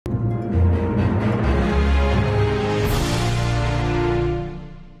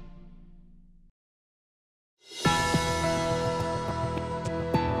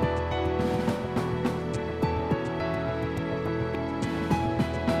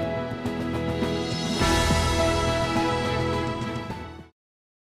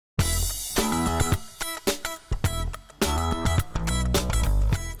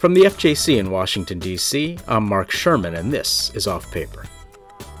From the FJC in Washington, D.C., I'm Mark Sherman, and this is Off Paper.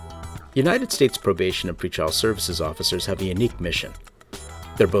 United States Probation and Pretrial Services officers have a unique mission.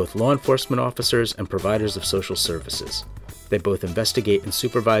 They're both law enforcement officers and providers of social services. They both investigate and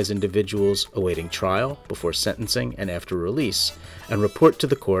supervise individuals awaiting trial, before sentencing, and after release, and report to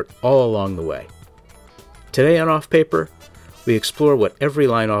the court all along the way. Today on Off Paper, we explore what every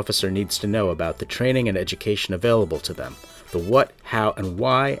line officer needs to know about the training and education available to them, the what, how, and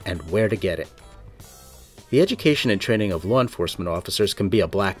why, and where to get it. The education and training of law enforcement officers can be a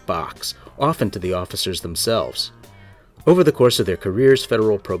black box, often to the officers themselves. Over the course of their careers,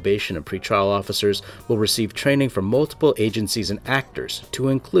 federal probation and pretrial officers will receive training from multiple agencies and actors, to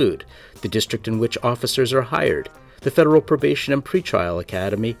include the district in which officers are hired, the Federal Probation and Pretrial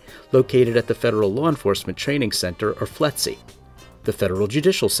Academy, located at the Federal Law Enforcement Training Center, or FLETC, the Federal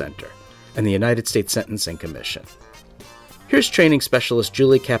Judicial Center, and the United States Sentencing Commission. Here's Training Specialist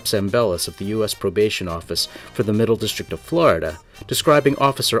Julie Capsambelis of the U.S. Probation Office for the Middle District of Florida, describing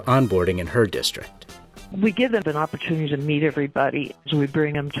officer onboarding in her district. We give them an opportunity to meet everybody. So we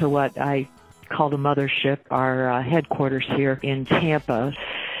bring them to what I call the mothership, our headquarters here in Tampa.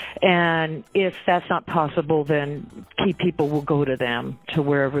 And if that's not possible, then key people will go to them, to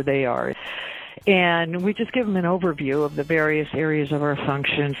wherever they are. And we just give them an overview of the various areas of our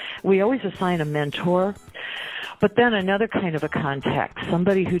function. We always assign a mentor, but then another kind of a contact,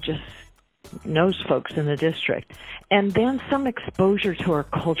 somebody who just knows folks in the district. And then some exposure to our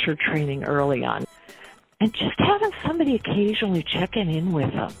culture training early on. And just having somebody occasionally checking in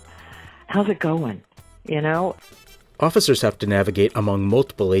with them. How's it going? You know? Officers have to navigate among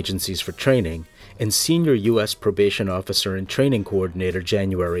multiple agencies for training, and Senior U.S. Probation Officer and Training Coordinator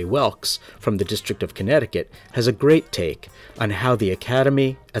January Welks from the District of Connecticut has a great take on how the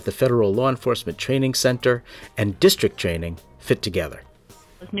Academy at the Federal Law Enforcement Training Center and district training fit together.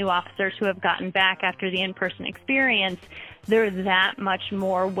 Those new officers who have gotten back after the in-person experience, they're that much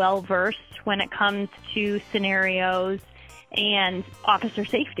more well-versed when it comes to scenarios and officer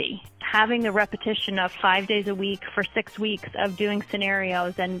safety. Having the repetition of 5 days a week for 6 weeks of doing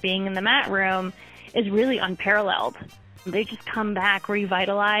scenarios and being in the mat room is really unparalleled. They just come back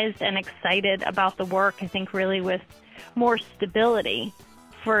revitalized and excited about the work, I think really with more stability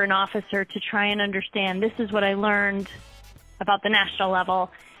for an officer to try and understand, this is what I learned about the national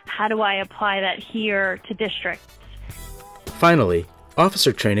level. How do I apply that here to districts? Finally,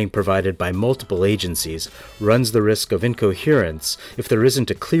 officer training provided by multiple agencies runs the risk of incoherence if there isn't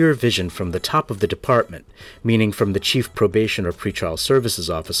a clear vision from the top of the department, meaning from the Chief Probation or Pretrial Services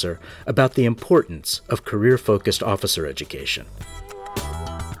Officer, about the importance of career-focused officer education.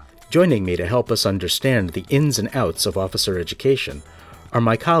 Joining me to help us understand the ins and outs of officer education are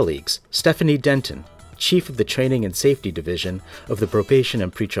my colleagues Stephanie Denton, Chief of the Training and Safety Division of the Probation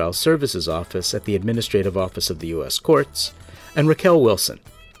and Pretrial Services Office at the Administrative Office of the U.S. Courts, and Raquel Wilson,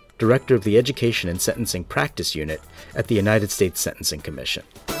 Director of the Education and Sentencing Practice Unit at the United States Sentencing Commission.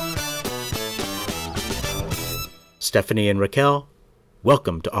 Stephanie and Raquel,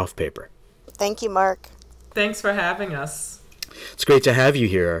 welcome to Off Paper. Thank you, Mark. Thanks for having us. It's great to have you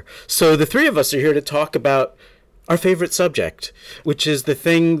here. So the three of us are here to talk about our favorite subject, which is the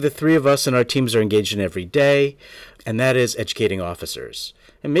thing the three of us and our teams are engaged in every day, and that is educating officers.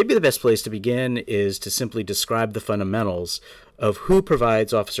 And maybe the best place to begin is to simply describe the fundamentals of who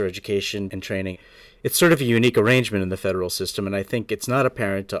provides officer education and training. It's sort of a unique arrangement in the federal system, and I think it's not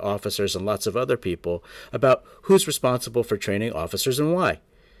apparent to officers and lots of other people about who's responsible for training officers and why.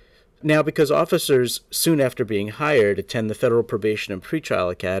 Now, because officers, soon after being hired, attend the Federal Probation and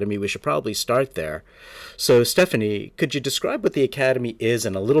Pretrial Academy, we should probably start there. So, Stephanie, could you describe what the Academy is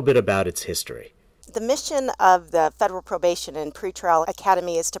and a little bit about its history? The mission of the Federal Probation and Pretrial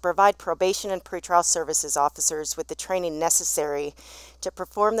Academy is to provide probation and pretrial services officers with the training necessary to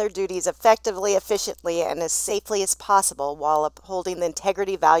perform their duties effectively, efficiently, and as safely as possible while upholding the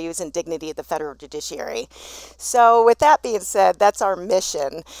integrity, values, and dignity of the federal judiciary. So with that being said, that's our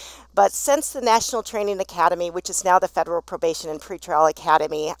mission. But since the National Training Academy, which is now the Federal Probation and Pretrial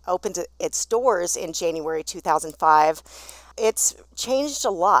Academy, opened its doors in January 2005, it's changed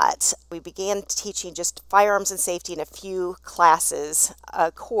a lot. We began teaching just firearms and safety in a few classes,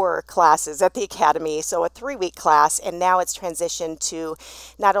 core classes at the Academy, so a 3-week class, and now it's transitioned to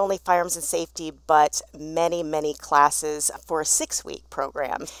not only firearms and safety, but many, many classes for a 6-week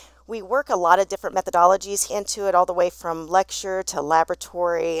program. We work a lot of different methodologies into it, all the way from lecture to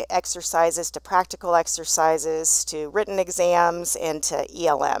laboratory exercises to practical exercises to written exams and to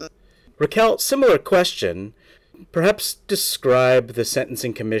ELM. Raquel, similar question. Perhaps describe the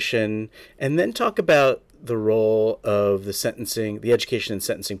Sentencing Commission and then talk about the role of the Education and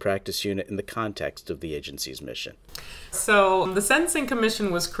Sentencing Practice Unit in the context of the agency's mission? So the Sentencing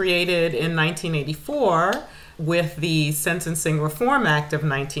Commission was created in 1984 with the Sentencing Reform Act of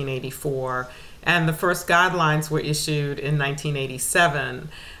 1984, and the first guidelines were issued in 1987.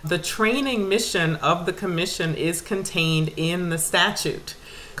 The training mission of the commission is contained in the statute.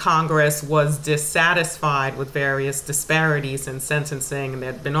 Congress was dissatisfied with various disparities in sentencing, and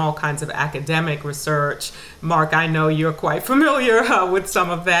there had been all kinds of academic research. Mark, I know you're quite familiar with some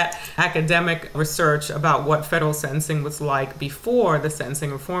of that academic research about what federal sentencing was like before the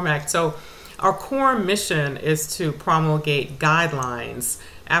Sentencing Reform Act. So our core mission is to promulgate guidelines.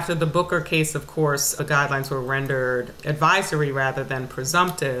 After the Booker case, of course, the guidelines were rendered advisory rather than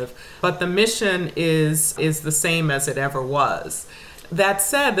presumptive, but the mission is the same as it ever was. That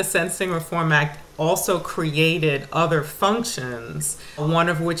said, the Sentencing Reform Act also created other functions, one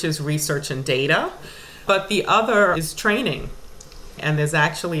of which is research and data, but the other is training. And there's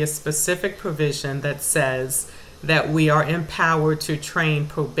actually a specific provision that says that we are empowered to train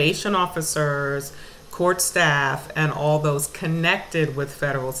probation officers, court staff, and all those connected with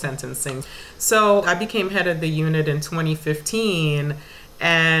federal sentencing. So I became head of the unit in 2015,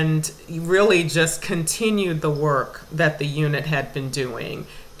 and really just continued the work that the unit had been doing,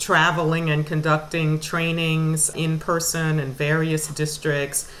 traveling and conducting trainings in person in various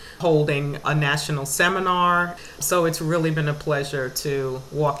districts, holding a national seminar. So it's really been a pleasure to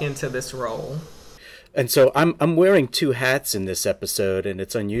walk into this role. And so I'm wearing two hats in this episode, and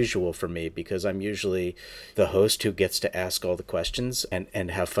it's unusual for me because I'm usually the host who gets to ask all the questions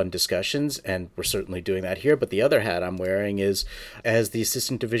and have fun discussions, and we're certainly doing that here. But the other hat I'm wearing is as the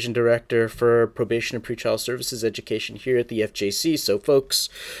Assistant Division Director for Probation and Pretrial Services Education here at the FJC. So folks,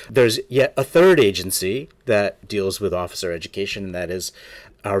 there's yet a third agency that deals with officer education, and that is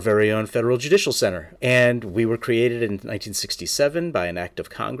our very own Federal Judicial Center. And we were created in 1967 by an act of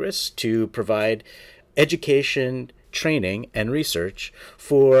Congress to provide education, training, and research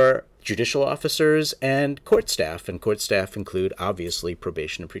for judicial officers and court staff. And court staff include, obviously,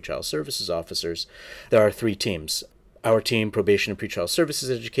 probation and pretrial services officers. There are three teams. Our team, Probation and Pretrial Services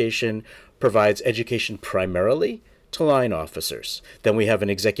Education, provides education primarily to line officers. Then we have an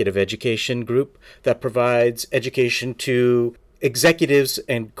executive education group that provides education to executives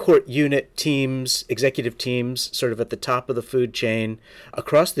and court unit teams, executive teams, sort of at the top of the food chain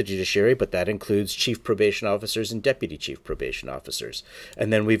across the judiciary, but that includes chief probation officers and deputy chief probation officers.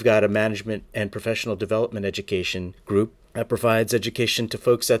 And then we've got a management and professional development education group that provides education to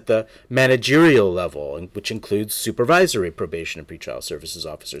folks at the managerial level, which includes supervisory probation and pretrial services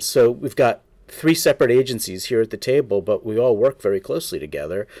officers. So we've got three separate agencies here at the table, but we all work very closely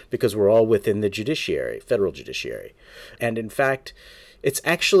together because we're all within the judiciary, federal judiciary. And in fact, it's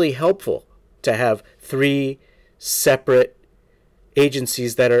actually helpful to have three separate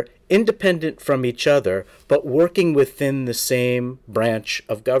agencies that are independent from each other, but working within the same branch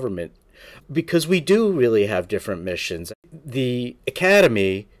of government, because we do really have different missions. The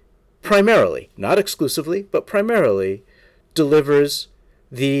Academy primarily, not exclusively, but primarily delivers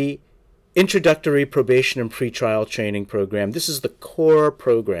the Introductory Probation and Pretrial Training Program. This is the core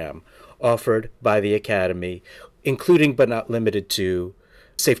program offered by the Academy, including but not limited to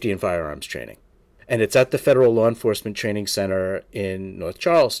safety and firearms training. And it's at the Federal Law Enforcement Training Center in North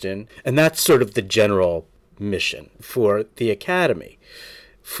Charleston, and that's sort of the general mission for the Academy.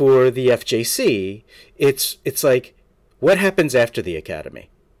 For the FJC, it's like, what happens after the Academy,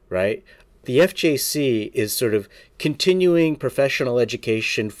 right? The FJC is sort of continuing professional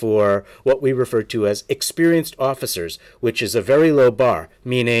education for what we refer to as experienced officers, which is a very low bar,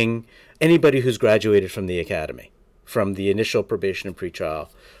 meaning anybody who's graduated from the Academy, from the initial probation and pretrial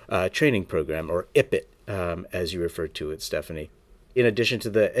training program, or IPIT, as you referred to it, Stephanie. In addition to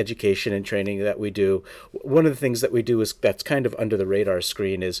the education and training that we do, one of the things that we do is that's kind of under the radar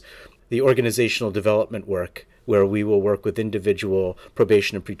screen is the organizational development work, where we will work with individual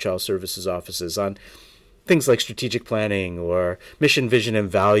probation and pretrial services offices on things like strategic planning or mission, vision,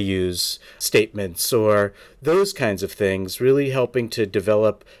 and values statements, or those kinds of things, really helping to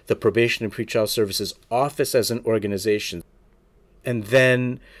develop the probation and pretrial services office as an organization. And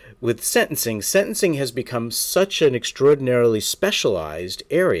then with sentencing has become such an extraordinarily specialized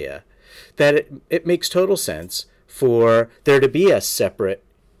area that it makes total sense for there to be a separate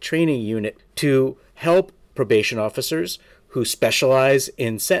training unit to help probation officers who specialize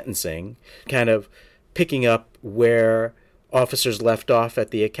in sentencing, kind of picking up where officers left off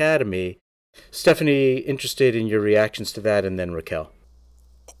at the Academy. Stephanie, interested in your reactions to that, and then Raquel.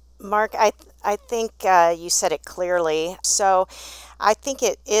 Mark, I think you said it clearly. So I think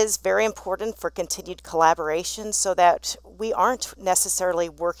it is very important for continued collaboration so that we aren't necessarily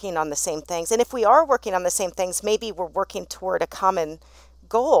working on the same things. And if we are working on the same things, maybe we're working toward a common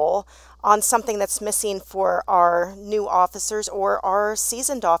goal on something that's missing for our new officers or our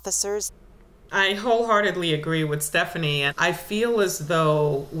seasoned officers. I wholeheartedly agree with Stephanie, and I feel as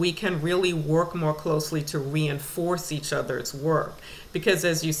though we can really work more closely to reinforce each other's work. Because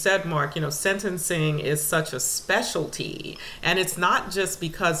as you said, Mark, sentencing is such a specialty, and it's not just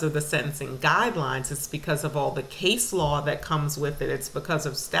because of the sentencing guidelines, it's because of all the case law that comes with it, it's because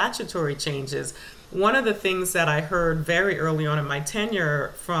of statutory changes. One of the things that I heard very early on in my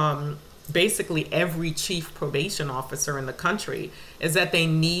tenure from basically every chief probation officer in the country is that they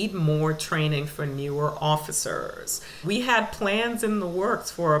need more training for newer officers. We had plans in the works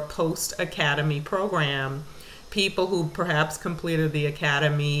for a post-academy program, people who perhaps completed the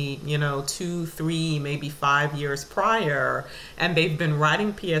academy, 2, 3, maybe 5 years prior, and they've been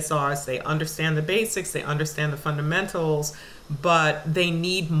writing PSRs, they understand the basics, they understand the fundamentals, but they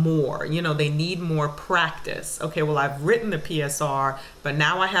need more, they need more practice. Okay, well, I've written the PSR, but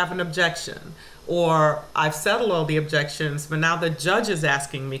now I have an objection. Or I've settled all the objections, but now the judge is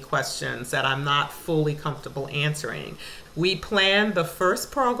asking me questions that I'm not fully comfortable answering. We planned the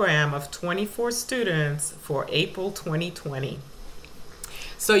first program of 24 students for April 2020.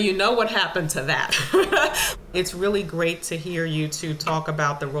 So you know what happened to that. It's really great to hear you two talk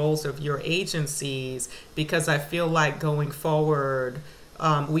about the roles of your agencies, because I feel like going forward,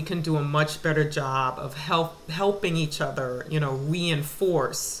 we can do a much better job of helping each other,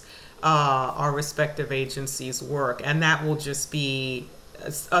 reinforce our respective agencies' work. And that will just be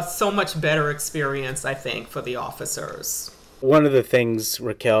a so much better experience, I think, for the officers. One of the things,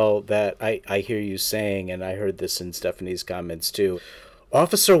 Raquel, that I hear you saying, and I heard this in Stephanie's comments too,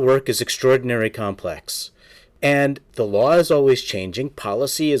 officer work is extraordinarily complex, and the law is always changing,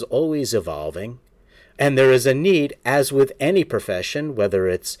 policy is always evolving, and there is a need, as with any profession, whether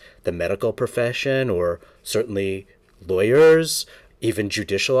it's the medical profession or certainly lawyers, even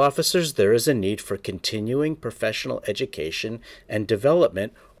judicial officers, there is a need for continuing professional education and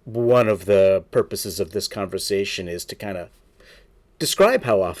development. One of the purposes of this conversation is to kind of describe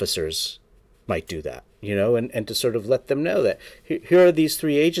how officers might do that, and to sort of let them know that here are these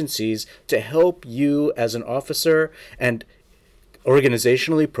three agencies to help you as an officer, and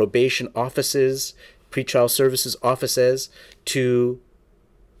organizationally, probation offices, pretrial services offices, to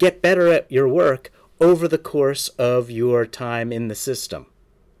get better at your work over the course of your time in the system.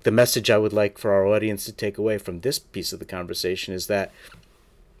 The message I would like for our audience to take away from this piece of the conversation is that,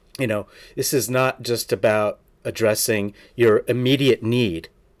 this is not just about addressing your immediate need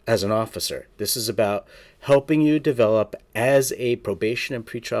as an officer. This is about helping you develop as a probation and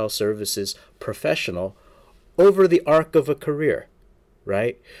pretrial services professional over the arc of a career,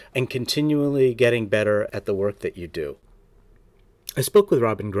 right? And continually getting better at the work that you do. I spoke with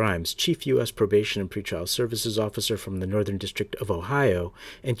Robin Grimes, Chief U.S. Probation and Pretrial Services Officer from the Northern District of Ohio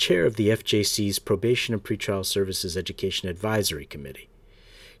and Chair of the FJC's Probation and Pretrial Services Education Advisory Committee.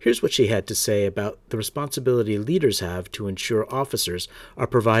 Here's what she had to say about the responsibility leaders have to ensure officers are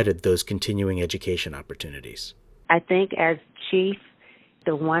provided those continuing education opportunities. I think as chief,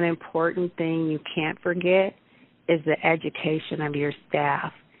 the one important thing you can't forget is the education of your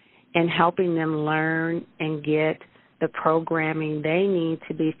staff and helping them learn and get the programming they need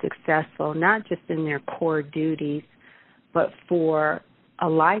to be successful, not just in their core duties, but for a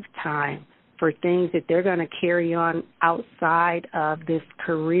lifetime, for things that they're going to carry on outside of this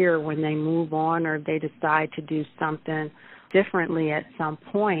career when they move on or they decide to do something differently at some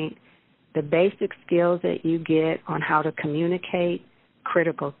point. The basic skills that you get on how to communicate,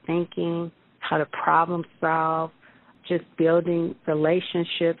 critical thinking, how to problem solve, just building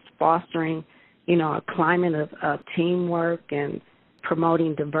relationships, fostering, a climate of teamwork and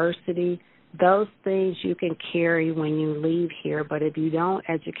promoting diversity. Those things you can carry when you leave here, but if you don't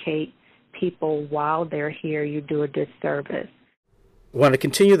educate people while they're here, you do a disservice. I want to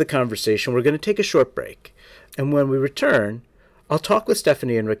continue the conversation. We're going to take a short break. And when we return, I'll talk with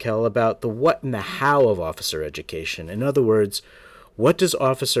Stephanie and Raquel about the what and the how of officer education. In other words, what does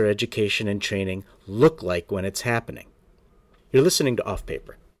officer education and training look like when it's happening? You're listening to Off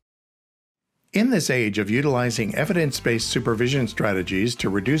Paper. In this age of utilizing evidence-based supervision strategies to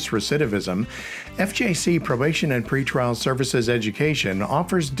reduce recidivism, FJC Probation and Pretrial Services Education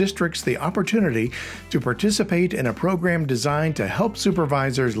offers districts the opportunity to participate in a program designed to help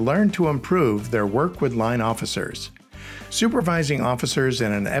supervisors learn to improve their work with line officers. Supervising Officers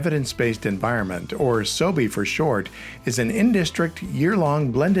in an Evidence-Based Environment, or SOBE for short, is an in-district,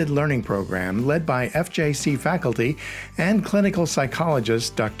 year-long blended learning program led by FJC faculty and clinical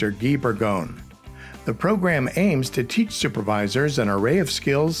psychologist Dr. Guy Bergone. The program aims to teach supervisors an array of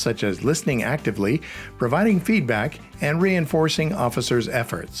skills such as listening actively, providing feedback, and reinforcing officers'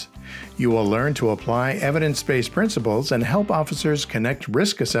 efforts. You will learn to apply evidence-based principles and help officers connect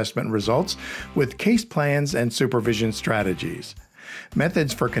risk assessment results with case plans and supervision strategies.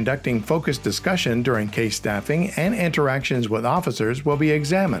 Methods for conducting focused discussion during case staffing and interactions with officers will be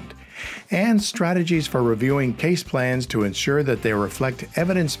examined, and strategies for reviewing case plans to ensure that they reflect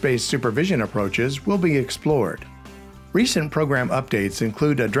evidence-based supervision approaches will be explored. Recent program updates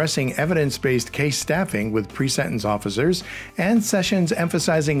include addressing evidence-based case staffing with pre-sentence officers and sessions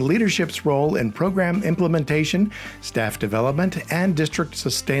emphasizing leadership's role in program implementation, staff development, and district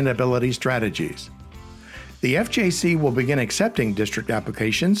sustainability strategies. The FJC will begin accepting district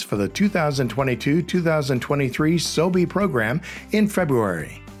applications for the 2022-2023 SOBE program in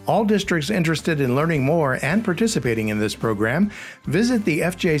February. All districts interested in learning more and participating in this program, visit the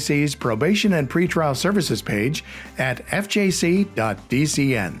FJC's Probation and Pretrial Services page at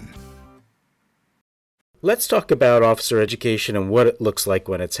fjc.dcn. Let's talk about officer education and what it looks like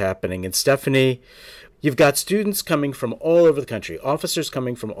when it's happening. And Stephanie, you've got students coming from all over the country, officers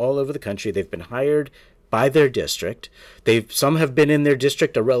coming from all over the country. They've been hired by their district. Some have been in their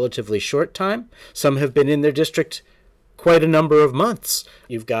district a relatively short time. Some have been in their district quite a number of months.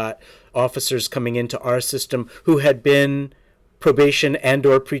 You've got officers coming into our system who had been probation and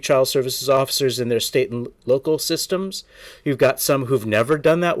or pretrial services officers in their state and local systems. You've got some who've never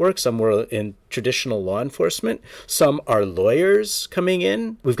done that work. Some were in traditional law enforcement. Some are lawyers coming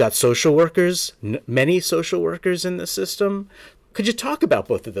in. We've got social workers, many social workers in the system. Could you talk about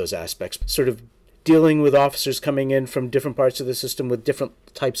both of those aspects, sort of dealing with officers coming in from different parts of the system with different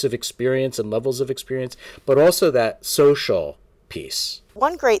types of experience and levels of experience, but also that social piece?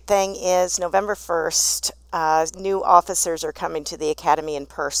 One great thing is November 1st, new officers are coming to the academy in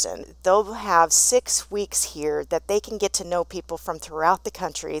person. They'll have 6 weeks here that they can get to know people from throughout the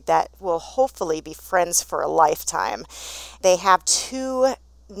country that will hopefully be friends for a lifetime. They have 2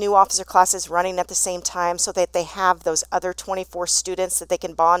 new officer classes running at the same time so that they have those other 24 students that they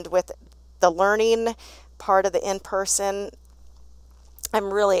can bond with. The learning part of the in-person,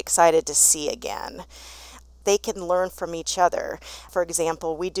 I'm really excited to see again. They can learn from each other. For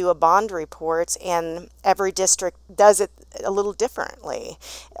example, we do a bond report and every district does it a little differently.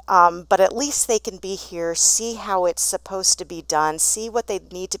 But at least they can be here, see how it's supposed to be done, see what they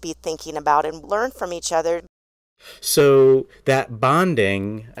need to be thinking about, and learn from each other. So that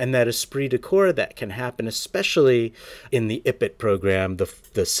bonding and that esprit de corps that can happen, especially in the IPIT program, the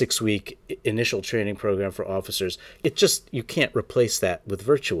 6-week initial training program for officers, you can't replace that with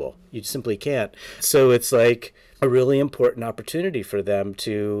virtual. You simply can't. So it's like a really important opportunity for them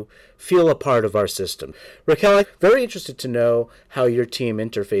to feel a part of our system. Raquel, I'm very interested to know how your team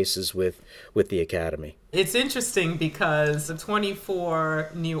interfaces with the academy. It's interesting because the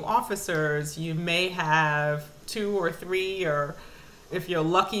 24 new officers, you may have 2 or 3, or if you're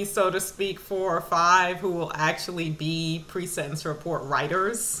lucky, so to speak, 4 or 5 who will actually be pre-sentence report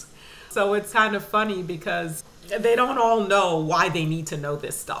writers. So it's kind of funny because they don't all know why they need to know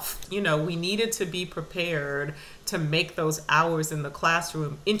this stuff. You know, we needed to be prepared to make those hours in the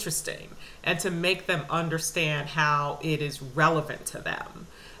classroom interesting and to make them understand how it is relevant to them.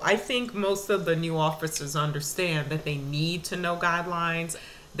 I think most of the new officers understand that they need to know guidelines.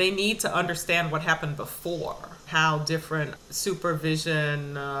 They need to understand what happened before, how different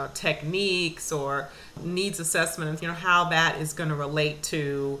supervision techniques or needs assessment, how that is going to relate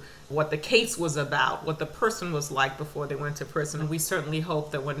to what the case was about, what the person was like before they went to prison. And we certainly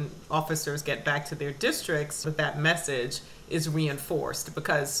hope that when officers get back to their districts, that message is reinforced,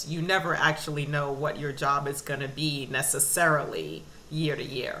 because you never actually know what your job is going to be necessarily year to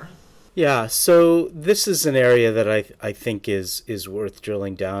year. Yeah, so this is an area that I think is worth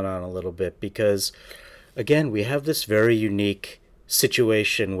drilling down on a little bit, because, again, we have this very unique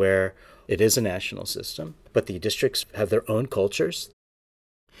situation where it is a national system, but the districts have their own cultures.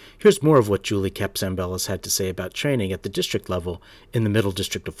 Here's more of what Julie Capsambelis had to say about training at the district level in the Middle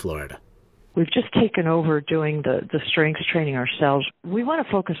District of Florida. We've just taken over doing the strengths training ourselves. We want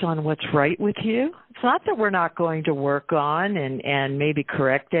to focus on what's right with you. It's not that we're not going to work on and maybe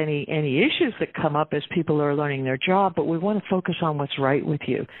correct any issues that come up as people are learning their job, but we want to focus on what's right with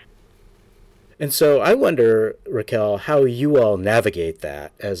you. And so I wonder, Raquel, how you all navigate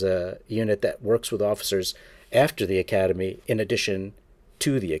that as a unit that works with officers after the academy in addition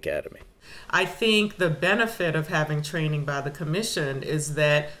to the academy. I think the benefit of having training by the commission is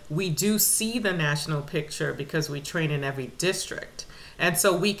that we do see the national picture because we train in every district. And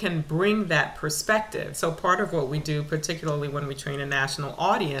so we can bring that perspective. So part of what we do, particularly when we train a national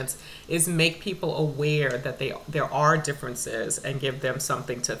audience, is make people aware that there are differences and give them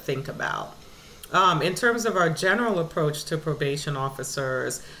something to think about. In terms of our general approach to probation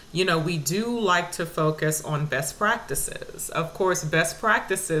officers, we do like to focus on best practices. Of course, best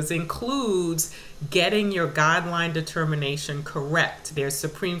practices includes getting your guideline determination correct. There's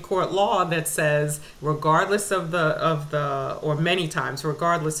Supreme Court law that says, regardless of or many times,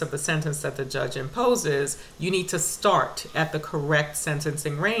 regardless of the sentence that the judge imposes, you need to start at the correct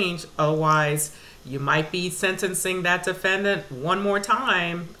sentencing range. Otherwise, you might be sentencing that defendant one more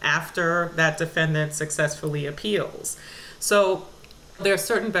time after that defendant successfully appeals. So there are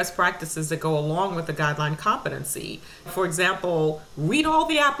certain best practices that go along with the guideline competency. For example, read all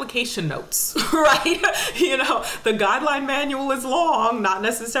the application notes, right? The guideline manual is long, not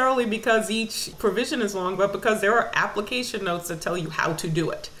necessarily because each provision is long, but because there are application notes that tell you how to do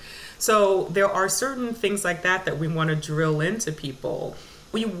it. So there are certain things like that we want to drill into people.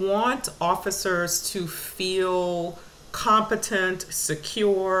 We want officers to feel competent,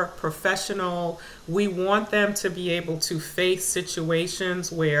 secure, professional. We want them to be able to face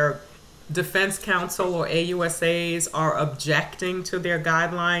situations where defense counsel or AUSAs are objecting to their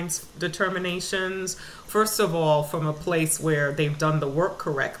guidelines determinations. First of all, from a place where they've done the work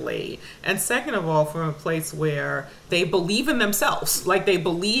correctly. And second of all, from a place where they believe in themselves, like they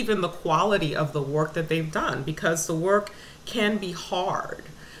believe in the quality of the work that they've done, because the work can be hard.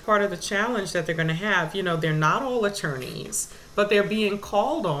 Part of the challenge that they're going to have, they're not all attorneys, but they're being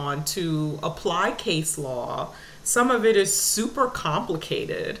called on to apply case law. Some of it is super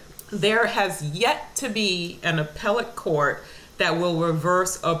complicated. There has yet to be an appellate court that will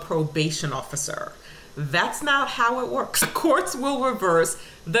reverse a probation officer. That's not how it works. Courts will reverse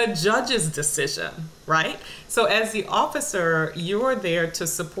the judge's decision, right? So as the officer, you're there to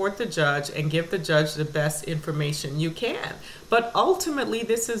support the judge and give the judge the best information you can. But ultimately,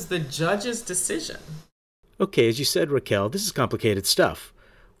 this is the judge's decision. Okay, as you said, Raquel, this is complicated stuff.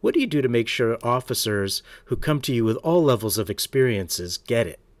 What do you do to make sure officers who come to you with all levels of experiences get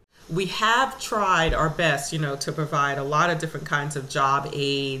it? We have tried our best, to provide a lot of different kinds of job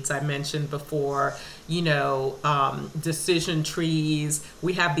aids. I mentioned before, decision trees.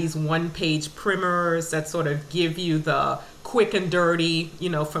 We have these one-page primers that sort of give you the quick and dirty,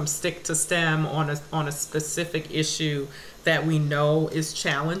 from stick to stem on a specific issue that we know is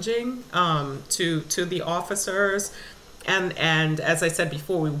challenging to the officers. And as I said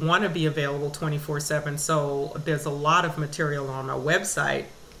before, we want to be available 24/7. So there's a lot of material on our website.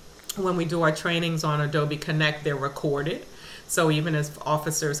 When we do our trainings on Adobe Connect, they're recorded. So even if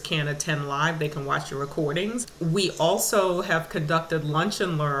officers can't attend live, they can watch your recordings. We also have conducted lunch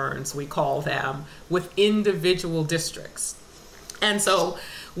and learns, we call them, with individual districts. And so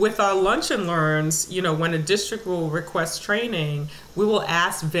with our lunch and learns, when a district will request training, we will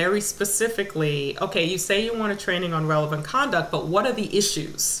ask very specifically, okay, you say you want a training on relevant conduct, but what are the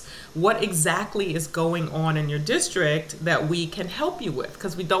issues? What exactly is going on in your district that we can help you with?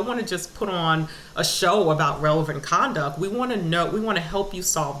 Because we don't want to just put on a show about relevant conduct. We want to help you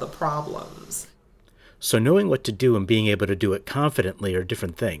solve the problems. So knowing what to do and being able to do it confidently are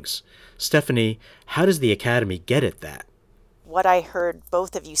different things. Stephanie, how does the Academy get at that? What I heard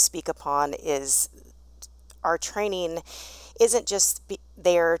both of you speak upon is our training isn't just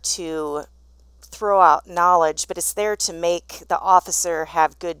there to throw out knowledge, but it's there to make the officer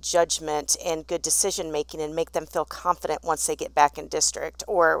have good judgment and good decision making and make them feel confident once they get back in district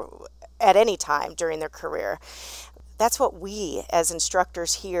or at any time during their career. That's what we as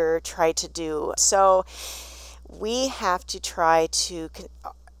instructors here try to do. So we have to try to,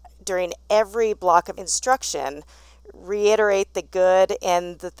 during every block of instruction, reiterate the good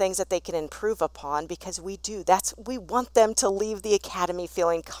and the things that they can improve upon, because we want them to leave the academy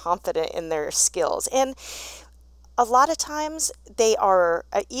feeling confident in their skills. And a lot of times they are,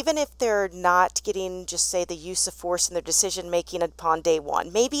 even if they're not getting just say the use of force in their decision making upon day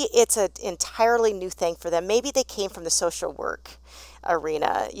one, maybe it's an entirely new thing for them. Maybe they came from the social work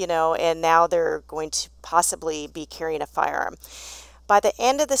arena, and now they're going to possibly be carrying a firearm. By the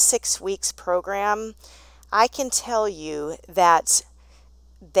end of the 6 weeks program, I can tell you that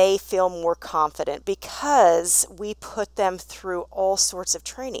they feel more confident because we put them through all sorts of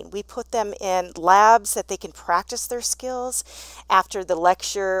training. We put them in labs that they can practice their skills. After the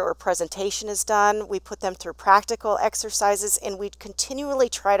lecture or presentation is done, we put them through practical exercises, and we continually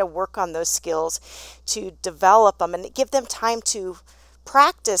try to work on those skills to develop them and give them time to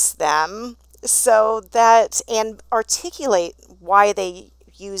practice them so that, and articulate why they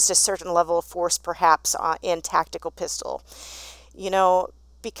used a certain level of force perhaps in tactical pistol,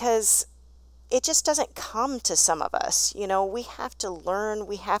 because it just doesn't come to some of us. We have to learn,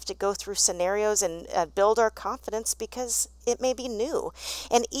 we have to go through scenarios and build our confidence because it may be new.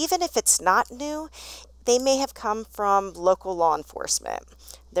 And even if it's not new, they may have come from local law enforcement.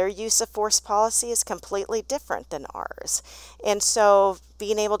 Their use of force policy is completely different than ours. And so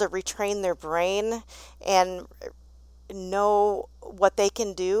being able to retrain their brain and know what they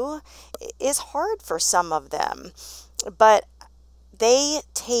can do is hard for some of them. But they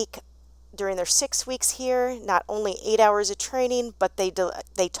take, during their 6 weeks here, not only 8 hours of training, but they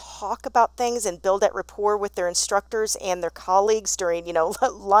talk about things and build that rapport with their instructors and their colleagues during,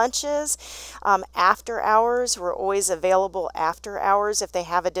 lunches, after hours. We're always available after hours if they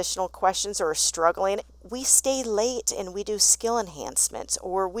have additional questions or are struggling. We stay late and we do skill enhancements,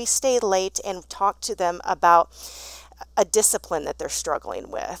 or we stay late and talk to them about a discipline that they're struggling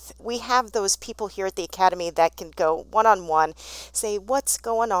with. We have those people here at the Academy that can go one-on-one, say, what's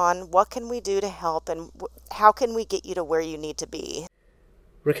going on, what can we do to help, and how can we get you to where you need to be?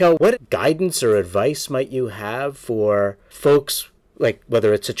 Raquel, what guidance or advice might you have for folks, like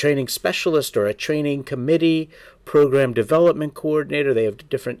whether it's a training specialist or a training committee, program development coordinator? They have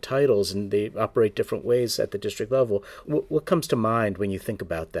different titles and they operate different ways at the district level. What comes to mind when you think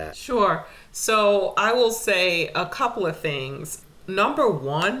about that? Sure. So I will say a couple of things. Number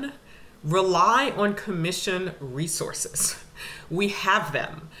one, rely on commission resources. We have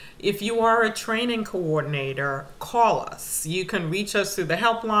them. If you are a training coordinator, call us. You can reach us through the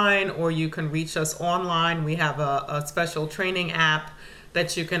helpline or you can reach us online. We have a special training app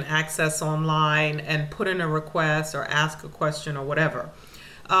that you can access online and put in a request or ask a question or whatever.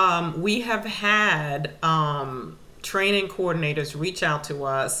 We have had training coordinators reach out to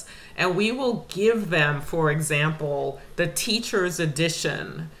us, and we will give them, for example, the teacher's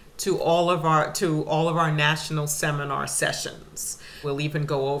edition to all of our national seminar sessions. We'll even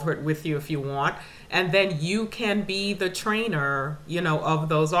go over it with you if you want. And then you can be the trainer, of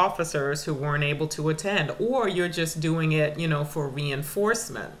those officers who weren't able to attend, or you're just doing it, for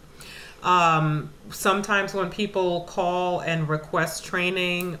reinforcement. Sometimes when people call and request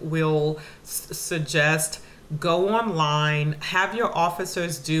training, we'll suggest go online, have your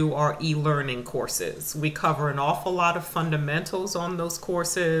officers do our e-learning courses. We cover an awful lot of fundamentals on those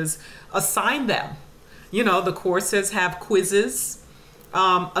courses. Assign them. The courses have quizzes.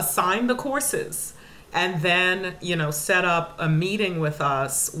 Assign the courses. And then, set up a meeting with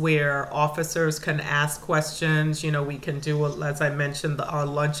us where officers can ask questions. We can do, as I mentioned, our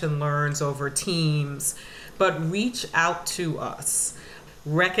lunch and learns over Teams. But reach out to us.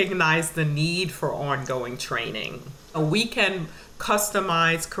 Recognize the need for ongoing training. We can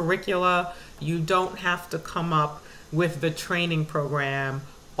customize curricula. You don't have to come up with the training program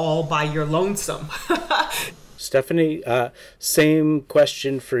all by your lonesome. Stephanie, same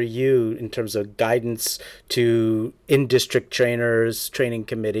question for you in terms of guidance to in-district trainers, training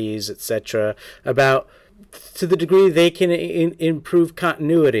committees, etc., about to the degree they can improve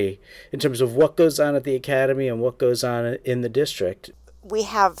continuity in terms of what goes on at the academy and what goes on in the district. We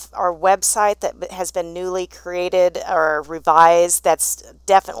have our website that has been newly created or revised that's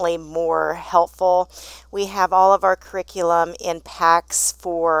definitely more helpful. We have all of our curriculum in packs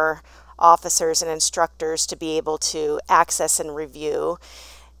for officers and instructors to be able to access and review.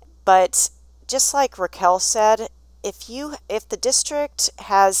 But just like Raquel said, if the district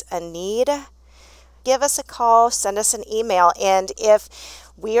has a need, give us a call, send us an email, and if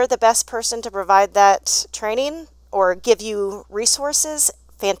we are the best person to provide that training or give you resources,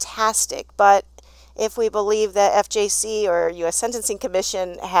 fantastic. But if we believe that FJC or U.S. Sentencing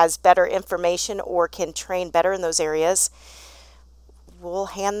Commission has better information or can train better in those areas, we'll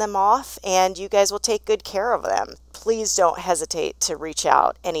hand them off and you guys will take good care of them. Please don't hesitate to reach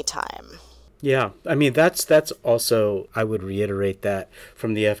out anytime. Yeah, I mean, that's also, I would reiterate that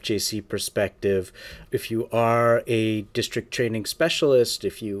from the FJC perspective. If you are a district training specialist,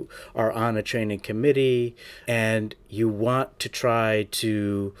 if you are on a training committee and you want to try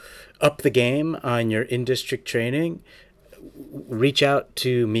to up the game on your in-district training, reach out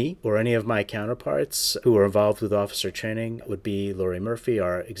to me or any of my counterparts who are involved with officer training. It would be Lori Murphy,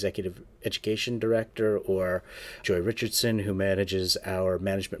 our executive education director, or Joy Richardson, who manages our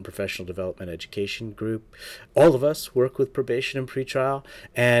management and professional development education group. All of us work with probation and pretrial,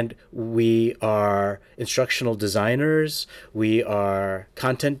 and we are instructional designers. We are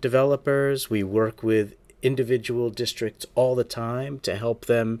content developers. We work with individual districts all the time to help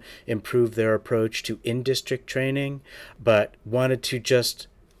them improve their approach to in-district training, but wanted to just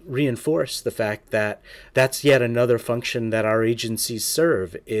reinforce the fact that that's yet another function that our agencies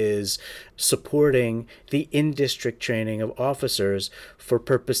serve, is supporting the in-district training of officers for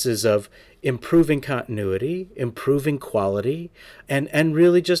purposes of improving continuity, improving quality, and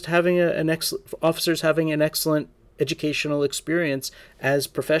really just having officers having an excellent educational experience as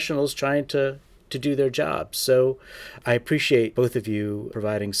professionals trying to do their jobs. So I appreciate both of you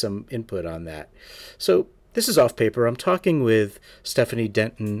providing some input on that. So this is Off Paper. I'm talking with Stephanie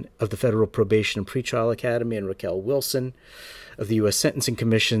Denton of the Federal Probation and Pretrial Academy and Raquel Wilson of the U.S. Sentencing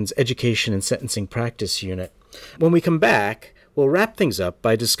Commission's Education and Sentencing Practice Unit. When we come back, we'll wrap things up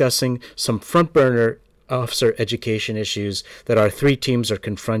by discussing some front-burner officer education issues that our three teams are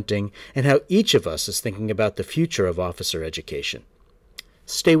confronting and how each of us is thinking about the future of officer education.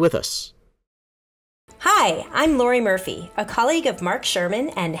 Stay with us. Hi, I'm Lori Murphy, a colleague of Mark Sherman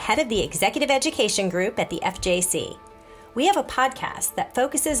and head of the Executive Education Group at the FJC. We have a podcast that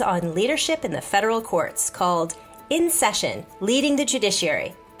focuses on leadership in the federal courts called In Session, Leading the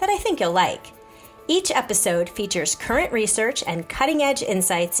Judiciary, that I think you'll like. Each episode features current research and cutting-edge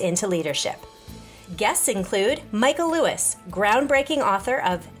insights into leadership. Guests include Michael Lewis, groundbreaking author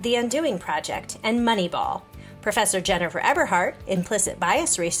of The Undoing Project and Moneyball, Professor Jennifer Eberhardt, implicit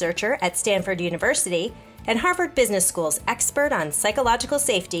bias researcher at Stanford University, and Harvard Business School's expert on psychological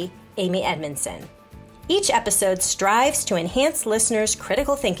safety, Amy Edmondson. Each episode strives to enhance listeners'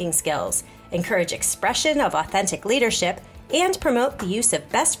 critical thinking skills, encourage expression of authentic leadership, and promote the use of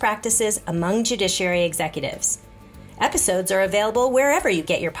best practices among judiciary executives. Episodes are available wherever you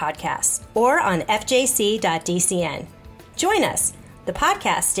get your podcasts or on fjc.dcn. Join us. The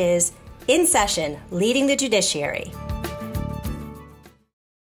podcast is In Session, Leading the Judiciary.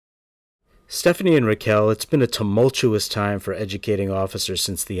 Stephanie and Raquel, it's been a tumultuous time for educating officers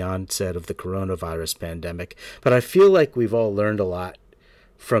since the onset of the coronavirus pandemic, but I feel like we've all learned a lot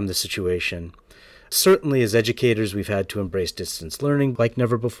from the situation. Certainly as educators, we've had to embrace distance learning like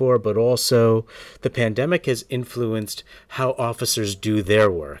never before, but also the pandemic has influenced how officers do their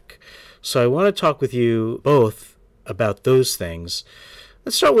work. So I want to talk with you both about those things.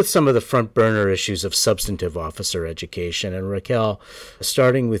 Let's start with some of the front burner issues of substantive officer education. And Raquel,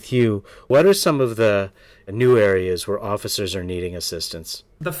 starting with you, what are some of the new areas where officers are needing assistance?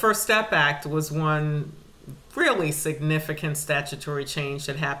 The First Step Act was one really significant statutory change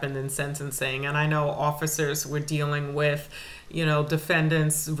that happened in sentencing. And I know officers were dealing with,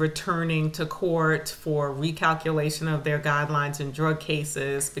 defendants returning to court for recalculation of their guidelines in drug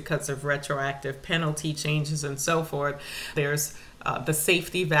cases because of retroactive penalty changes and so forth. There's the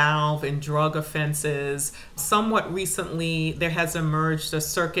safety valve in drug offenses. Somewhat recently, there has emerged a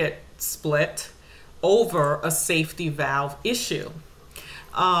circuit split over a safety valve issue.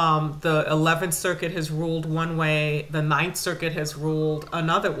 The 11th Circuit has ruled one way, the 9th Circuit has ruled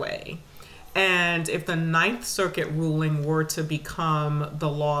another way. And if the 9th Circuit ruling were to become the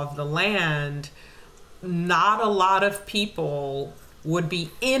law of the land, not a lot of people would be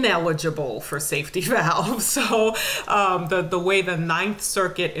ineligible for safety valve. So the way the 9th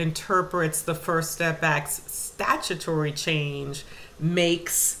Circuit interprets the First Step Act's statutory change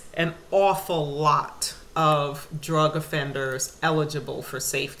makes an awful lot of drug offenders eligible for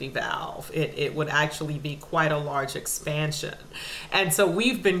safety valve. It would actually be quite a large expansion. And so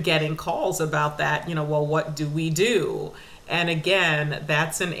we've been getting calls about that, well, what do we do? And again,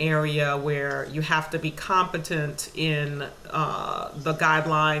 that's an area where you have to be competent in the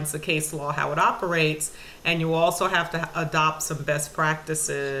guidelines, the case law, how it operates, and you also have to adopt some best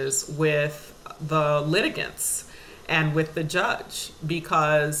practices with the litigants and with the judge,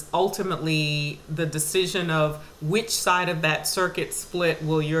 because ultimately the decision of which side of that circuit split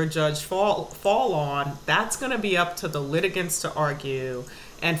will your judge fall on, that's going to be up to the litigants to argue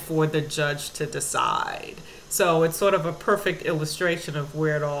and for the judge to decide. So it's sort of a perfect illustration of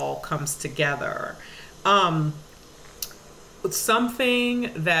where it all comes together.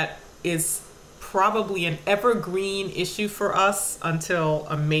 Something that is probably an evergreen issue for us until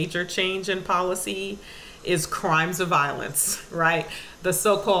a major change in policy is crimes of violence, right? The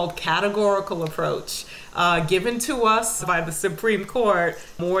so-called categorical approach given to us by the Supreme Court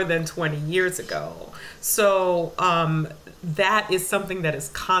more than 20 years ago. So that is something that is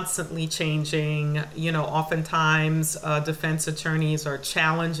constantly changing. Oftentimes defense attorneys are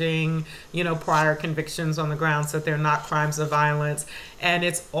challenging, prior convictions on the grounds that they're not crimes of violence. And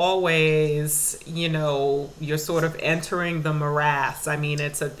it's always, you're sort of entering the morass. I mean,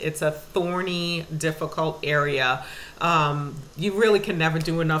 it's a thorny, difficult area You really can never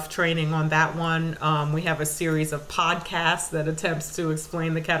do enough training on that one. We have a series of podcasts that attempts to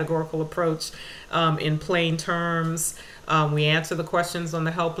explain the categorical approach in plain terms. We answer the questions on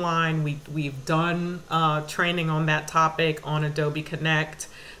the helpline. We've done training on that topic on Adobe Connect.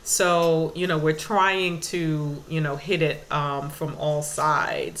 So, we're trying to, hit it from all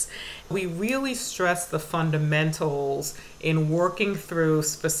sides. We really stress the fundamentals in working through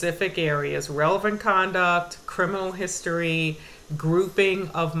specific areas: relevant conduct, criminal history, grouping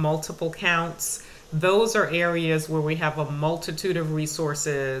of multiple counts. Those are areas where we have a multitude of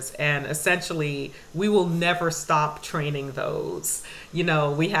resources, and essentially we will never stop training those.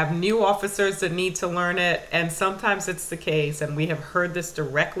 We have new officers that need to learn it, and sometimes it's the case, and we have heard this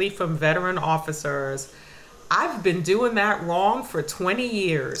directly from veteran officers: I've been doing that wrong for 20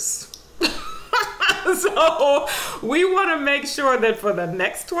 years. So we want to make sure that for the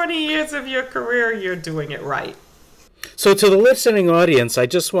next 20 years of your career, you're doing it right. So to the listening audience, I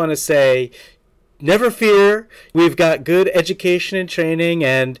just want to say, never fear. We've got good education and training,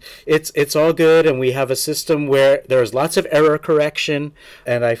 and it's all good. And we have a system where there's lots of error correction.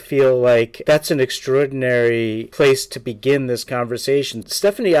 And I feel like that's an extraordinary place to begin this conversation.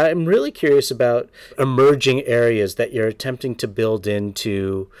 Stephanie, I'm really curious about emerging areas that you're attempting to build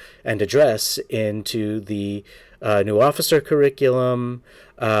into and address into the new officer curriculum.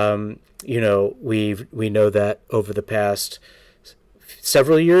 We know that over the past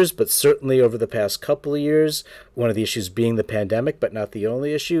several years, but certainly over the past couple of years, one of the issues being the pandemic, but not the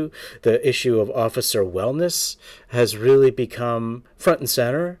only issue, the issue of officer wellness has really become front and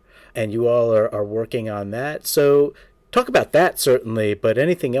center, and you all are working on that. So talk about that, certainly, but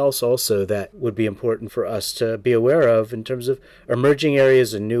anything else also that would be important for us to be aware of in terms of emerging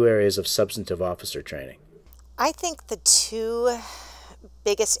areas and new areas of substantive officer training. I think the two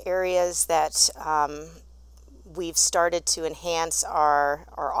biggest areas that we've started to enhance our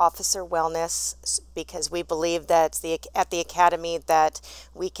officer wellness, because we believe that at the Academy that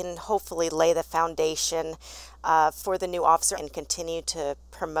we can hopefully lay the foundation for the new officer and continue to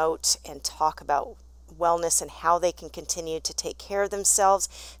promote and talk about wellness and how they can continue to take care of themselves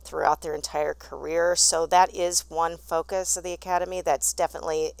throughout their entire career. So that is one focus of the Academy. That's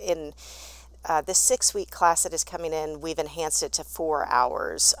definitely in the 6-week class that is coming in. We've enhanced it to 4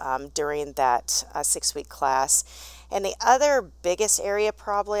 hours during that 6-week class. And the other biggest area,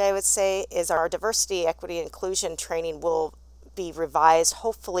 probably I would say, is our diversity, equity, and inclusion training will be revised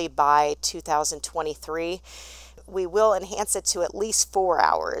hopefully by 2023. We will enhance it to at least 4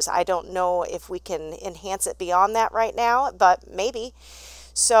 hours. I don't know if we can enhance it beyond that right now, but maybe.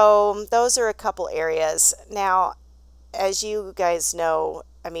 So those are a couple areas. Now, as you guys know,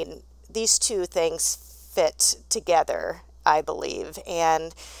 these two things fit together, I believe.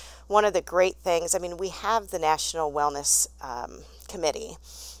 And one of the great things, we have the National Wellness Committee,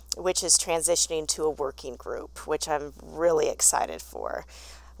 which is transitioning to a working group, which I'm really excited for.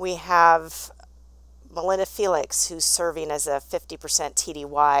 We have Melinda Felix, who's serving as a 50%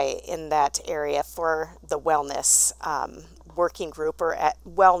 TDY in that area for the wellness working group, or at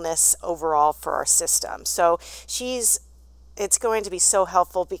wellness overall for our system. So it's going to be so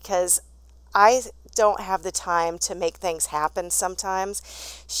helpful, because I don't have the time to make things happen sometimes.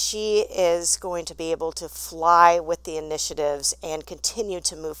 She is going to be able to fly with the initiatives and continue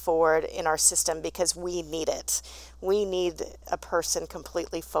to move forward in our system, because we need it. We need a person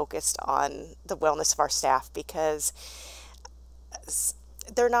completely focused on the wellness of our staff, because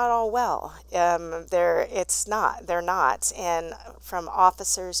they're not all well. They're not. And from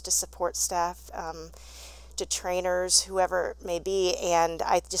officers to support staff, to trainers, whoever it may be. And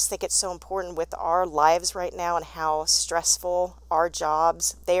I just think it's so important with our lives right now and how stressful our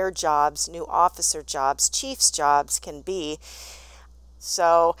jobs, their jobs, new officer jobs, chiefs' jobs can be.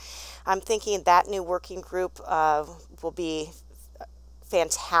 So I'm thinking that new working group will be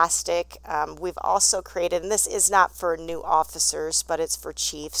fantastic. We've also created, and this is not for new officers, but it's for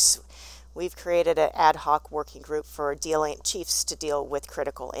chiefs. We've created an ad hoc working group for chiefs to deal with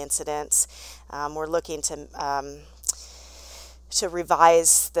critical incidents. We're looking to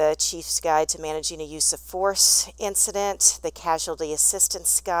revise the Chief's Guide to Managing a Use of Force Incident, the Casualty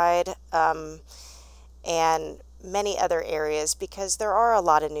Assistance Guide, and many other areas, because there are a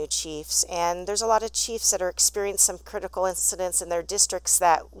lot of new chiefs, and there's a lot of chiefs that are experiencing some critical incidents in their districts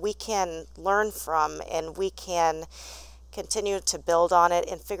that we can learn from, and we can continue to build on it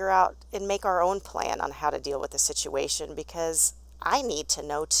and figure out and make our own plan on how to deal with the situation, because I need to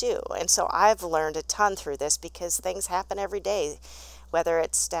know too. And so I've learned a ton through this, because things happen every day, whether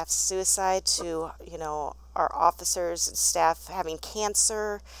it's staff suicide to, our officers and staff having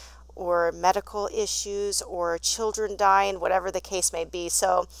cancer, or medical issues or children dying, whatever the case may be.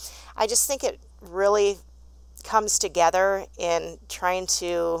 So I just think it really comes together in trying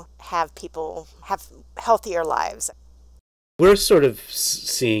to have people have healthier lives. We're sort of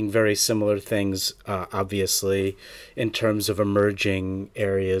seeing very similar things, obviously, in terms of emerging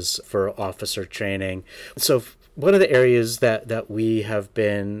areas for officer training. So one of the areas that we have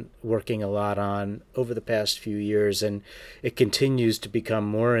been working a lot on over the past few years, and it continues to become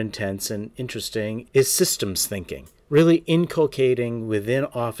more intense and interesting, is systems thinking, really inculcating within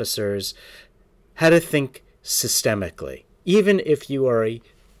officers how to think systemically. Even if you are a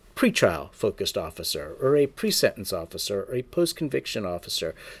pretrial focused officer or a pre-sentence officer or a post-conviction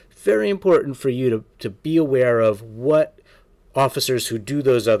officer, very important for you to be aware of what officers who do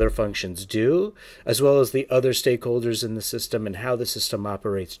those other functions do, as well as the other stakeholders in the system and how the system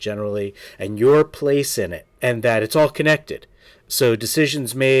operates generally and your place in it, and that it's all connected. So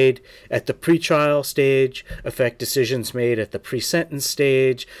decisions made at the pretrial stage affect decisions made at the pre-sentence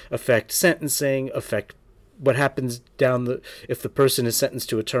stage, affect sentencing, affect what happens if the person is sentenced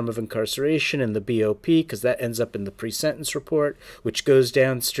to a term of incarceration in the BOP, because that ends up in the pre-sentence report, which goes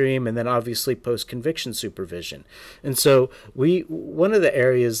downstream, and then obviously post-conviction supervision. And so one of the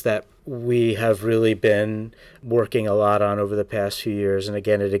areas that we have really been working a lot on over the past few years, and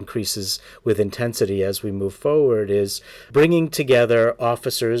again, it increases with intensity as we move forward, is bringing together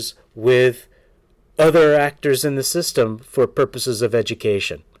officers with other actors in the system for purposes of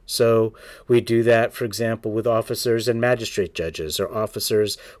education. So we do that, for example, with officers and magistrate judges, or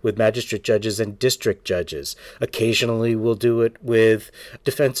officers with magistrate judges and district judges. Occasionally we'll do it with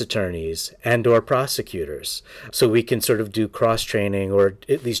defense attorneys and or prosecutors. So we can sort of do cross-training or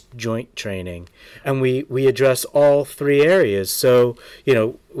at least joint training. And we address all three areas. So,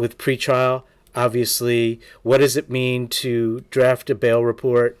 with pretrial, obviously, what does it mean to draft a bail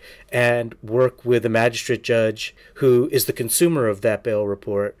report and work with a magistrate judge who is the consumer of that bail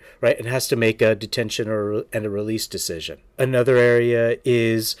report, right, and has to make a detention and a release decision? Another area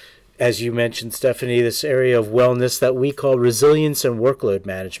is, as you mentioned, Stephanie, this area of wellness that we call resilience and workload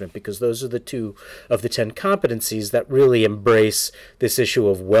management, because those are the 2 of the 10 competencies that really embrace this issue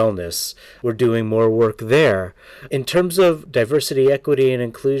of wellness. We're doing more work there. In terms of diversity, equity, and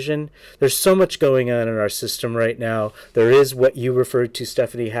inclusion, there's so much going on in our system right now. There is what you referred to,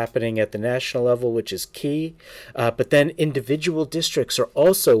 Stephanie, happening at the national level, which is key. But then individual districts are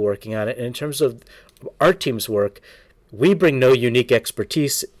also working on it. And in terms of our team's work, we bring no unique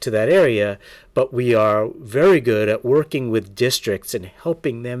expertise to that area, but we are very good at working with districts and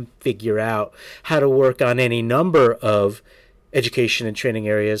helping them figure out how to work on any number of education and training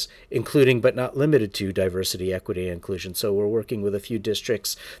areas, including but not limited to diversity, equity, and inclusion. So we're working with a few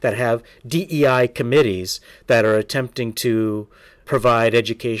districts that have DEI committees that are attempting to provide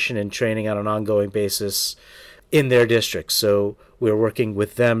education and training on an ongoing basis in their districts. So we're working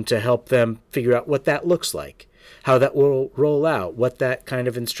with them to help them figure out what that looks like, how that will roll out, what that kind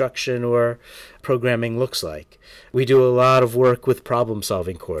of instruction or programming looks like. We do a lot of work with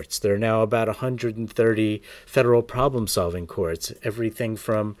problem-solving courts. There are now about 130 federal problem-solving courts, everything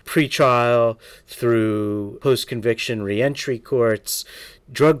from pretrial through post-conviction reentry courts,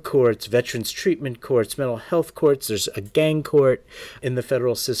 drug courts, veterans treatment courts, mental health courts. There's a gang court in the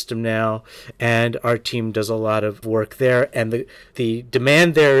federal system now, and our team does a lot of work there, and the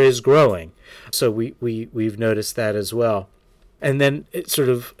demand there is growing. So we've noticed that as well. And then it's sort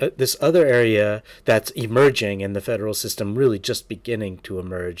of this other area that's emerging in the federal system, really just beginning to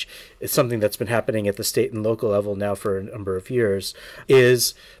emerge. It's something that's been happening at the state and local level now for a number of years,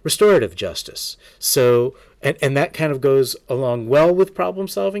 is restorative justice. So, and that kind of goes along well with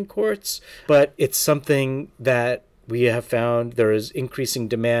problem-solving courts, but it's something that we have found there is increasing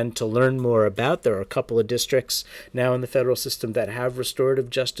demand to learn more about. There are a couple of districts now in the federal system that have restorative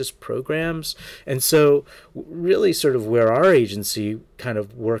justice programs. And so really sort of where our agency kind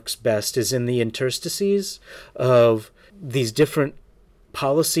of works best is in the interstices of these different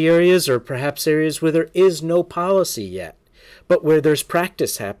policy areas, or perhaps areas where there is no policy yet, but where there's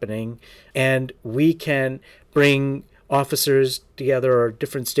practice happening, and we can bring officers together or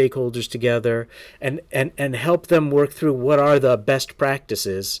different stakeholders together and help them work through what are the best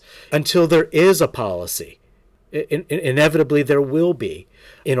practices until there is a policy. Inevitably there will be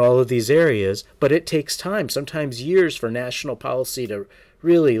in all of these areas, but it takes time, sometimes years, for national policy to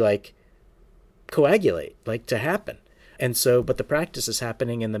really coagulate, to happen. And so, but the practice is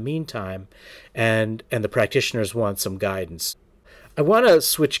happening in the meantime, and the practitioners want some guidance. I want to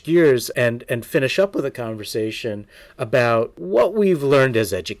switch gears and finish up with a conversation about what we've learned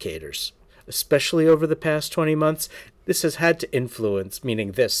as educators, especially over the past 20 months, This has had to influence,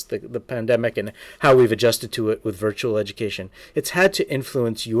 meaning the pandemic and how we've adjusted to it with virtual education. It's had to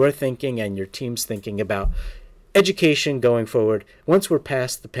influence your thinking and your team's thinking about education going forward once we're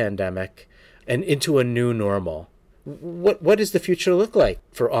past the pandemic and into a new normal. What does the future look like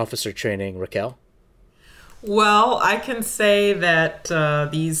for officer training, Raquel? Well, I can say that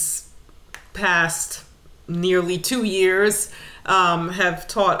these past nearly 2 years have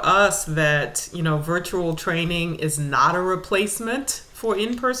taught us that, virtual training is not a replacement for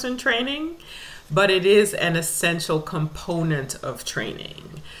in-person training, but it is an essential component of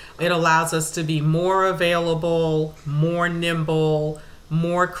training. It allows us to be more available, more nimble,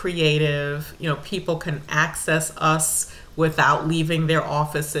 more creative. People can access us without leaving their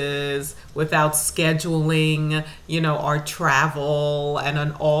offices, without scheduling, our travel and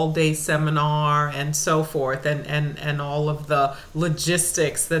an all-day seminar and so forth, and all of the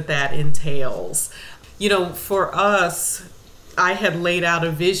logistics that entails. For us, I had laid out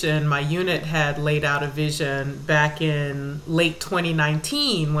a vision, my unit had laid out a vision back in late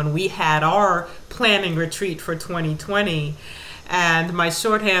 2019 when we had our planning retreat for 2020. And my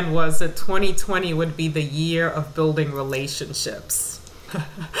shorthand was that 2020 would be the year of building relationships.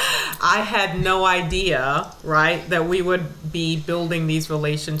 I had no idea, right, that we would be building these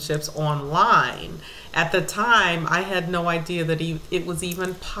relationships online. At the time, I had no idea that it was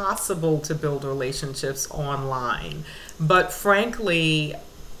even possible to build relationships online. But frankly,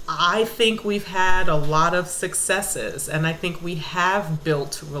 I think we've had a lot of successes, and I think we have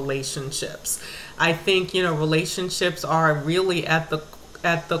built relationships. I think, relationships are really at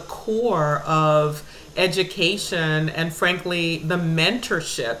the core of education and, frankly, the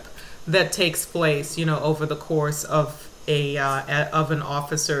mentorship that takes place, over the course of an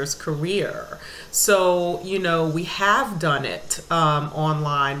officer's career. So, we have done it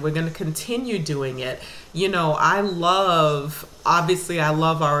online. We're going to continue doing it. I love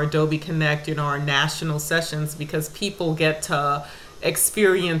our Adobe Connect, our national sessions, because people get to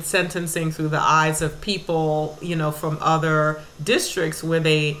experience sentencing through the eyes of people, from other districts where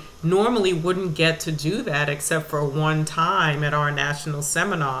they normally wouldn't get to do that except for one time at our national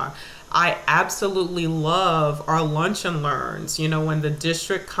seminar. I absolutely love our lunch and learns, when the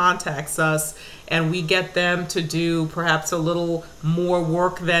district contacts us and we get them to do perhaps a little more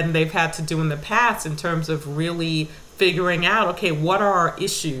work than they've had to do in the past in terms of really figuring out, okay, what are our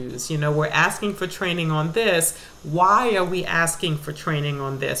issues? We're asking for training on this. Why are we asking for training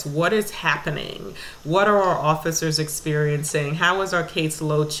on this? What is happening? What are our officers experiencing? How is our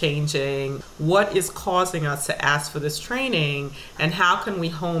caseload changing? What is causing us to ask for this training? And how can we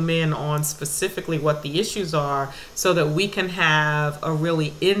home in on specifically what the issues are so that we can have a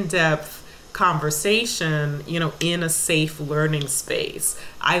really in-depth conversation, in a safe learning space.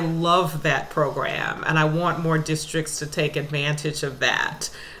 I love that program, and I want more districts to take advantage of that.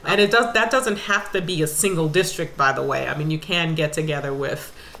 And that doesn't have to be a single district, by the way. I mean, you can get together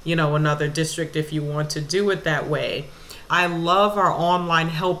with, another district if you want to do it that way. I love our online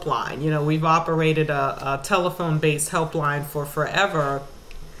helpline. We've operated a telephone-based helpline for forever,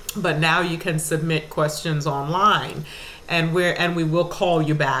 but now you can submit questions online. And we will call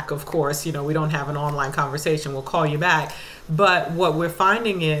you back, of course. We don't have an online conversation. We'll call you back. But what we're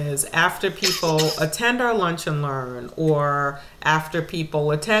finding is after people attend our lunch and learn, or after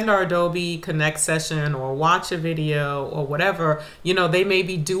people attend our Adobe Connect session or watch a video or whatever, they may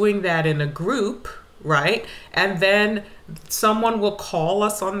be doing that in a group, right? And then someone will call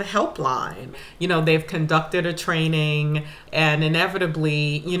us on the helpline. They've conducted a training, and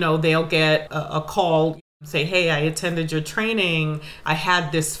inevitably, they'll get a call. Say, hey, I attended your training. I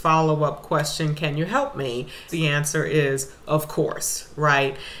had this follow-up question. Can you help me? The answer is, of course,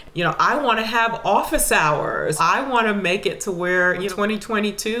 right? I want to have office hours. I want to make it to where,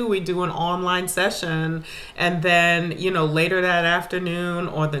 2022, we do an online session. And then, later that afternoon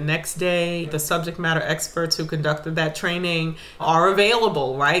or the next day, the subject matter experts who conducted that training are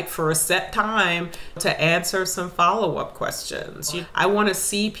available, right, for a set time to answer some follow-up questions. I want to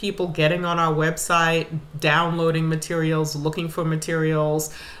see people getting on our website, downloading materials, looking for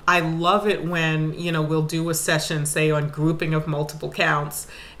materials. I love it when, we'll do a session, say, on grouping of multiple counts.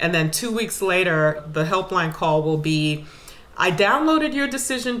 And then 2 weeks later, the helpline call will be, I downloaded your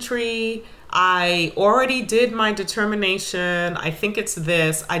decision tree. I already did my determination. I think it's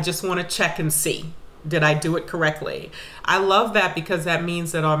this. I just want to check and see. Did I do it correctly? I love that because that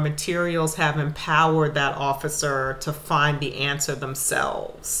means that our materials have empowered that officer to find the answer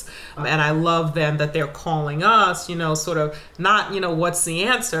themselves. And I love then that they're calling us, sort of not, what's the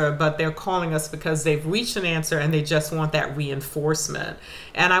answer, but they're calling us because they've reached an answer and they just want that reinforcement.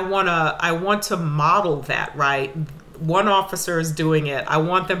 And I want to model that, right? one officer is doing it, I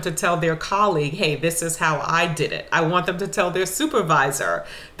want them to tell their colleague, hey, this is how I did it. I want them to tell their supervisor,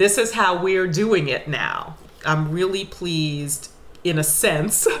 this is how we're doing it now. I'm really pleased, in a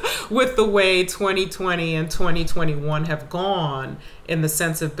sense, with the way 2020 and 2021 have gone in the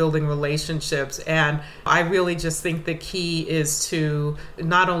sense of building relationships. And I really just think the key is to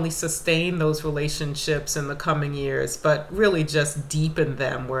not only sustain those relationships in the coming years, but really just deepen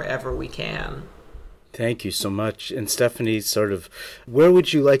them wherever we can. Thank you so much. And Stephanie, sort of, where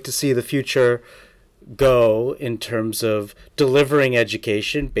would you like to see the future go in terms of delivering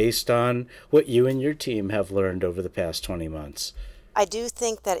education based on what you and your team have learned over the past 20 months? I do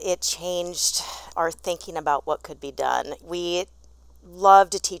think that it changed our thinking about what could be done. We love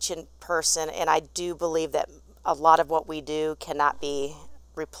to teach in person, and I do believe that a lot of what we do cannot be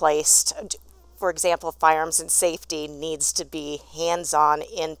replaced. For example, firearms and safety needs to be hands-on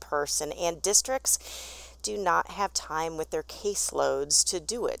in person, and districts do not have time with their caseloads to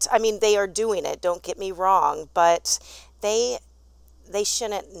do it. I mean, they are doing it, don't get me wrong, but they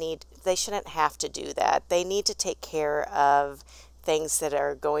shouldn't have to do that. They need to take care of things that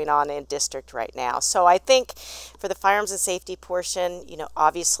are going on in district right now. So I think for the firearms and safety portion,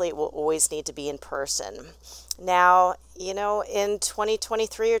 obviously it will always need to be in person. Now, in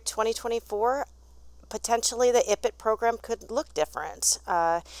 2023 or 2024, potentially the IPIT program could look different.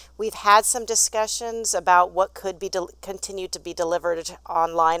 We've had some discussions about what could be continued to be delivered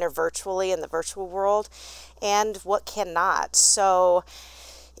online or virtually in the virtual world and what cannot. So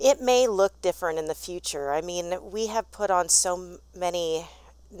it may look different in the future. I mean, we have put on so many,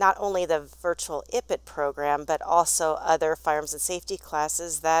 not only the virtual IPIT program, but also other firearms and safety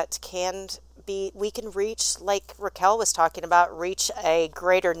classes that we can reach, like Raquel was talking about, reach a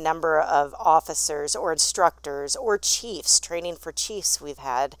greater number of officers or instructors or chiefs, training for chiefs we've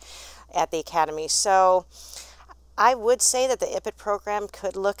had at the academy. So I would say that the IPIT program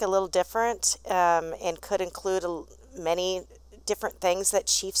could look a little different and could include many different things that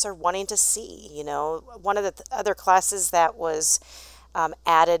chiefs are wanting to see. One of the other classes that was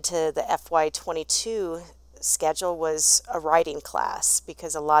added to the FY22 schedule was a writing class,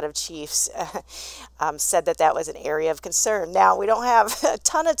 because a lot of chiefs said that was an area of concern. Now, we don't have a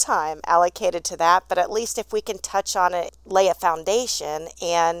ton of time allocated to that, but at least if we can touch on it, lay a foundation,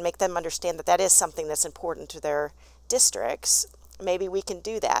 and make them understand that is something that's important to their districts, maybe we can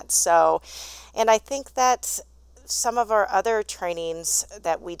do that. So, and I think that some of our other trainings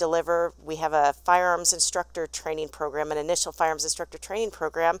that we deliver, we have a firearms instructor training program, an initial firearms instructor training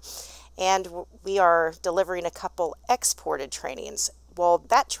program, and we are delivering a couple exported trainings. Well,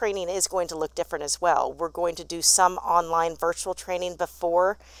 that training is going to look different as well. We're going to do some online virtual training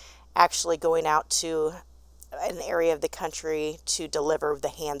before actually going out to an area of the country to deliver the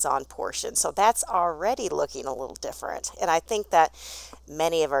hands-on portion. So that's already looking a little different. And I think that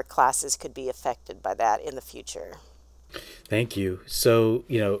many of our classes could be affected by that in the future. Thank you. So,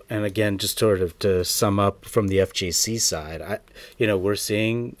 and again, just sort of to sum up from the FJC side, we're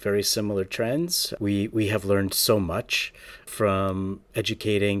seeing very similar trends. We have learned so much from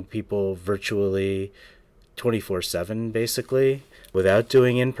educating people virtually 24/7, basically, without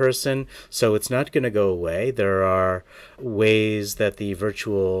doing in person. So it's not going to go away. There are ways that the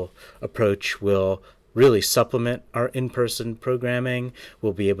virtual approach will really supplement our in-person programming.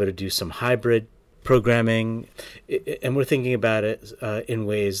 We'll be able to do some hybrid programming, and we're thinking about it in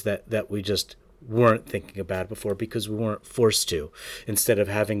ways that we just weren't thinking about before, because we weren't forced to. Instead of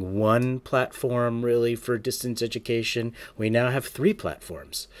having one platform really for distance education, we now have 3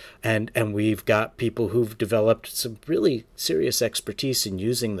 platforms. And we've got people who've developed some really serious expertise in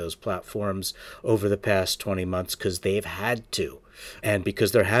using those platforms over the past 20 months because they've had to, and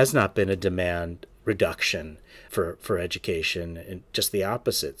because there has not been a demand reduction for education, and just the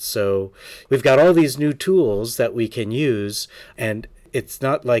opposite. So we've got all these new tools that we can use, and it's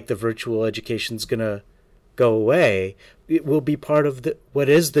not like the virtual education's going to go away. It will be part of what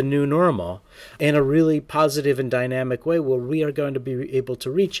is the new normal in a really positive and dynamic way, where we are going to be able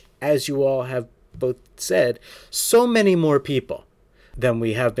to reach, as you all have both said, so many more people than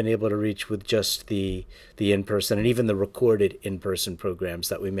we have been able to reach with just the in-person and even the recorded in-person programs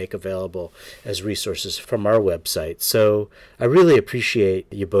that we make available as resources from our website. So I really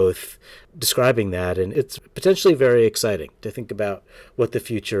appreciate you both describing that, and it's potentially very exciting to think about what the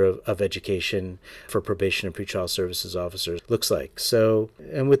future of education for probation and pretrial services officers looks like. So,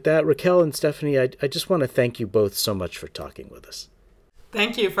 and with that, Raquel and Stephanie, I just want to thank you both so much for talking with us.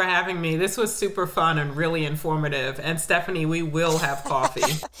 Thank you for having me. This was super fun and really informative. And Stephanie, we will have coffee.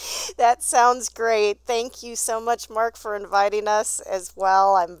 That sounds great. Thank you so much, Mark, for inviting us as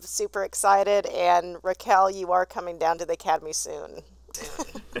well. I'm super excited. And Raquel, you are coming down to the Academy soon.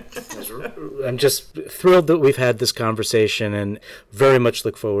 I'm just thrilled that we've had this conversation and very much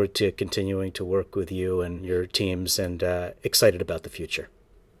look forward to continuing to work with you and your teams and excited about the future.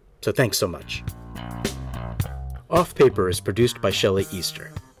 So thanks so much. Off Paper is produced by Shelley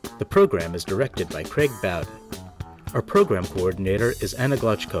Easter. The program is directed by Craig Bowden. Our program coordinator is Anna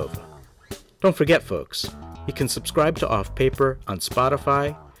Glachkova. Don't forget, folks, you can subscribe to Off Paper on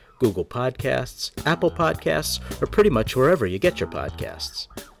Spotify, Google Podcasts, Apple Podcasts, or pretty much wherever you get your podcasts.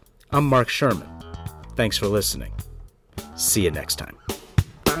 I'm Mark Sherman. Thanks for listening. See you next time.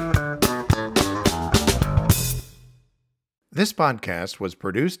 This podcast was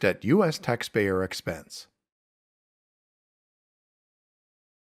produced at U.S. taxpayer expense.